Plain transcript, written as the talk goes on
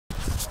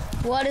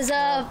What is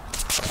up?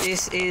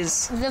 This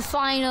is The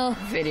final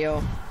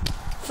video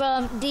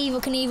from Evel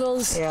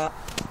Knievel's. Yeah.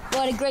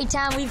 What a great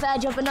time we've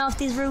had jumping off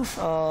this roof.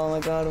 Oh my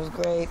god, it was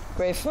great.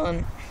 Great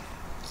fun.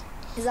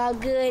 It's all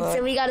good,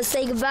 so we gotta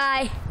say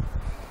goodbye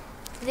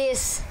to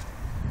this.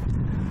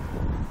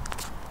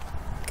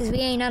 Because we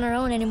ain't on our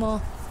own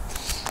anymore.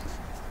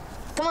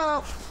 Come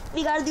on,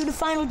 we gotta do the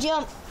final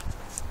jump.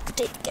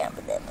 Take the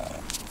camera there,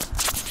 man.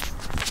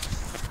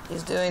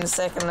 He's doing the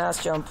second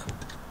last jump.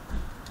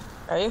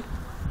 Are you?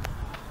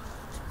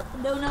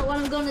 Don't know what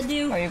I'm gonna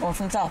do. Or are you going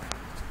from the top?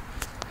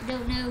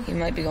 Don't know. He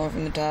might be going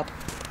from the top.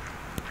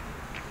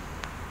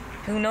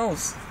 Who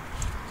knows?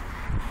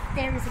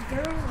 There is a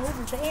girl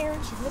over there,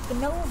 and she's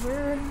looking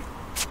over.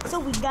 So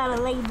we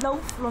gotta lay low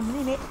for a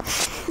minute.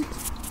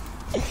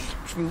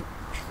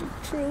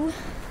 True.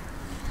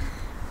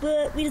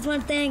 But we just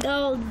want to thank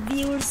all the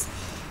viewers.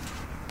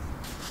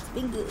 It's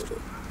been good.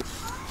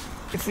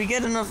 If we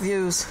get enough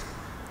views,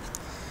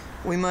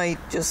 we might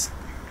just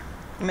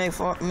make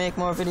more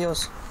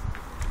videos.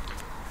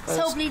 So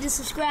hopefully just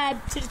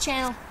subscribe to the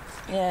channel.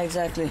 Yeah,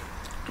 exactly.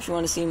 If you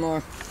want to see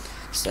more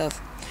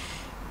stuff.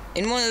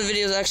 In one of the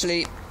videos,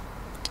 actually,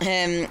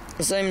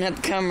 Simon had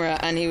the camera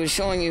and he was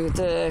showing you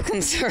the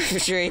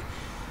conservatory.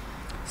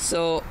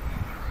 So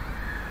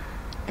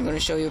I'm going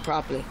to show you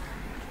properly.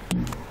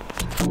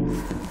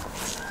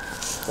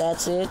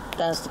 That's it.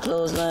 That's the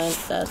clothesline.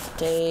 That's the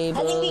table.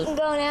 I think we can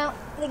go now.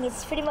 I think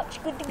it's pretty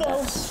much good to go.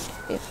 That's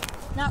it.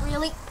 Not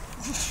really.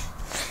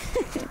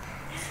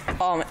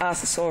 Oh, my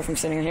ass is sore from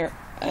sitting in here.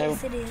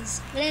 Yes, it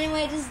is. But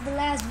anyway, this is the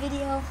last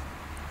video.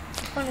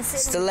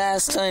 It's the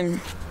last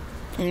time.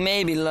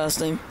 Maybe the last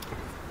time.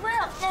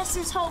 Well, yes,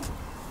 there's hope.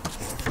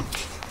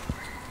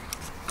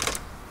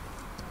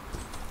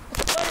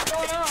 What's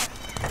going on?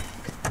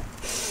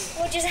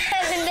 What just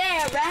happened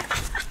there, bruh?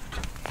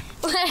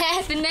 What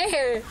happened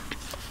there?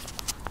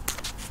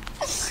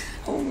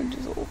 Oh, it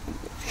just opened.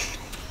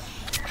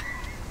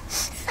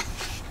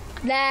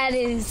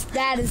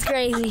 That is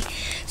crazy.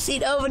 See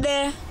it over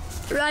there?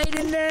 Right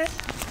in there?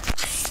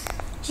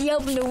 She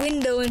opened the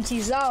window and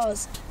she saw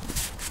us.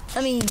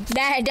 I mean,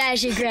 that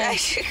shit great. That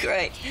shit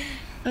great.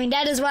 I mean,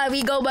 that is why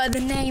we go by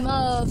the name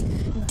of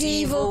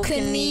Evel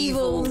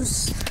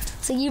Knievel's.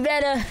 So you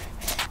better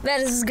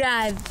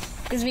subscribe,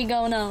 because we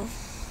going on.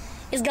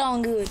 It's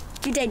going good.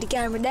 You take the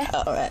camera there.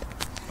 Alright.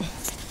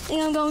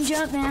 I'm gonna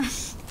jump now.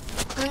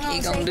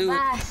 He gonna do it.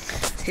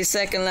 His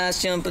second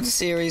last jump of the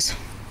series.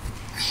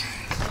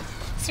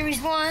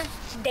 Series 1,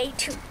 day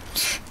 2.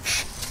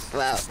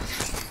 Wow.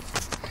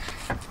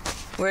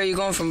 Where are you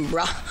going from,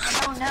 brah?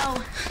 I don't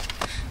know.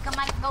 I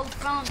might go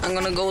from. I'm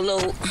gonna go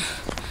low.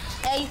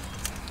 Hey.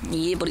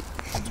 Yeah, buddy.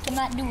 I think I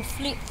might do a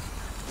flip.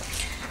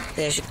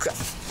 There's your crap.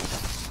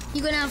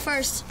 You go down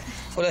first.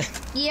 What?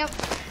 Yep.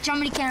 Show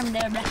me the camera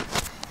there, bruh.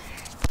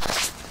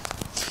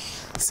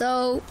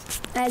 So,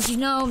 as you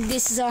know,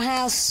 this is our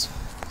house.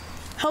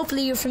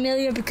 Hopefully you're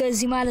familiar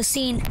because you might have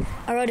seen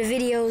our other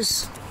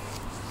videos.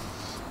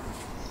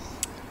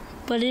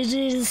 But it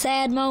is a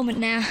sad moment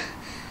now.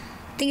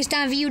 I think it's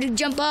time for you to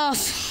jump off.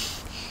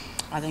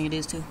 I think it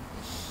is too.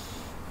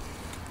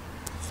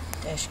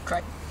 There's your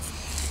crap.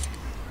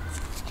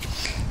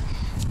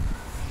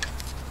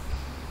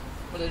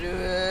 Will I do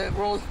a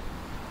roll?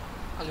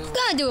 I'll do I'm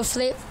gonna do a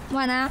flip.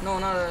 Why not? No,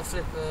 not a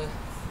flip,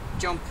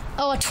 jump.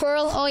 Oh, a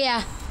twirl? Oh,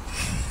 yeah.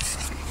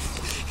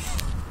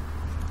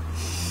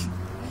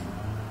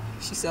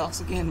 She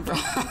sells again, bro.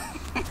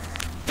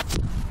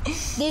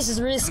 This is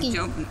risky.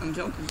 I'm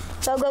jumping.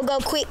 So go,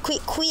 quick.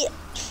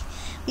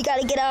 We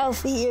gotta get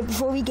off here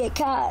before we get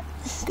caught.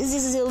 Because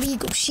this is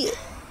illegal shit.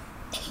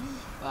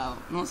 Wow,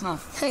 no it's not.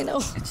 I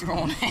know. It's your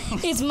own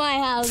hand. It's my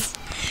house.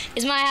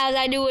 It's my house.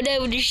 I do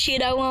whatever the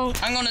shit I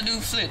want. I'm gonna do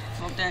a flip.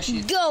 Fuck that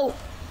shit. Go.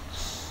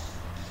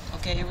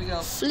 Okay, here we go.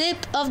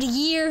 Flip of the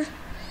year.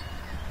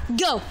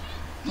 Go.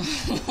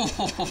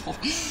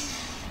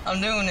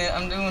 I'm doing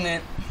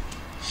it.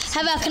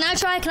 How about, can I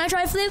try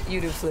a flip?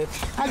 You do flip.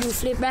 I'll do a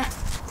flip,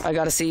 bruh. I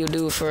gotta see you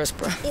do it first,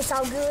 bro. It's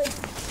all good.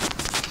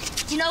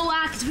 You know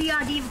why? Because we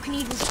are Evel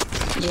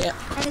Knievel's. Yeah.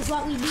 And it's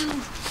what we do.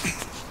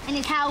 And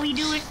it's how we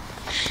do it.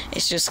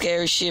 It's just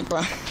scary shit,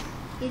 bro.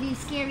 It is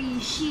scary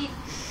as shit.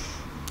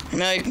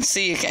 Now you can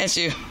see it, can't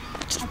you?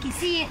 I can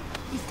see it.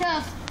 It's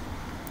tough.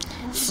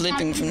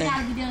 Flipping from there. It's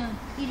gotta be done.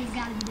 It has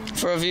gotta be done.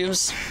 For our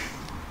views.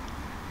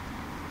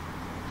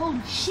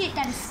 Holy shit,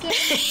 that is scary.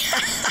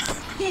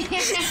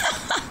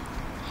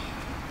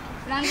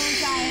 But I'm gonna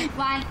try it.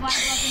 Why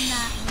fucking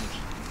not?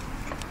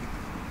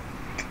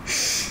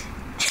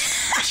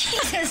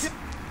 Jesus.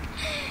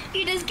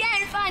 You just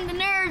can't find the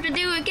nerve to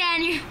do it,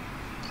 can you?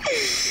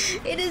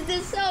 It is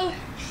just so...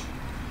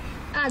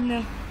 I don't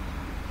know.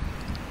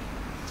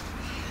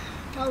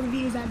 All the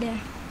viewers out there.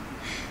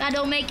 If I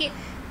don't make it,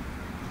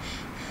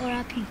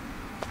 R.I.P.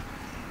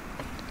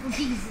 Oh,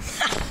 Jesus.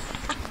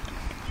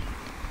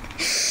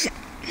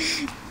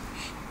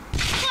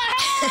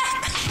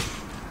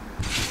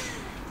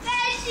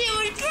 That shit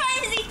was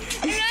crazy.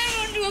 And I'm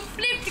gonna do a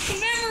flip to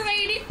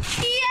commemorate it.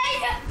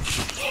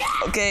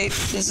 Yeah. Okay,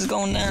 this is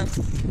going down.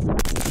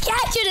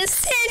 catch of the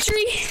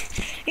century.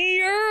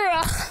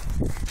 Yeah.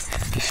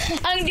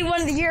 I'm gonna do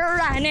one of the yeah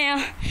right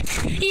now.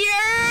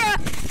 Yeah.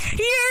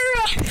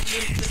 Yeah.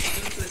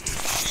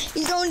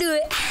 He's gonna do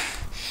it.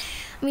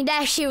 I mean,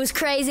 that shit was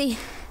crazy.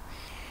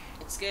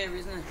 It's scary,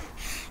 isn't it?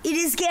 It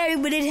is scary,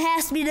 but it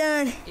has to be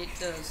done. It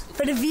does.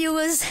 For the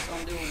viewers So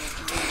I'm doing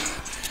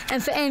it.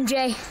 and for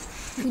MJ,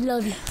 we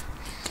love you.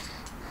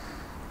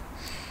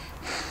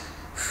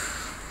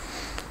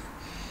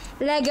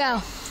 Let go.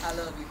 I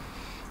love you.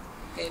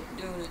 Okay,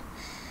 doing it.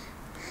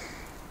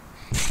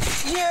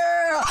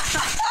 Yeah.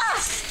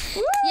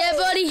 Yeah,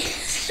 buddy.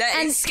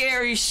 That is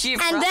scary shit,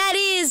 bro. And that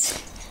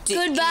is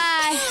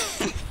goodbye.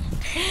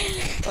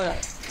 Hold on.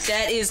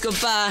 That is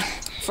goodbye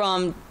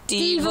from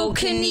Devo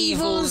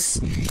Knievels.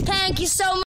 Thank you so much.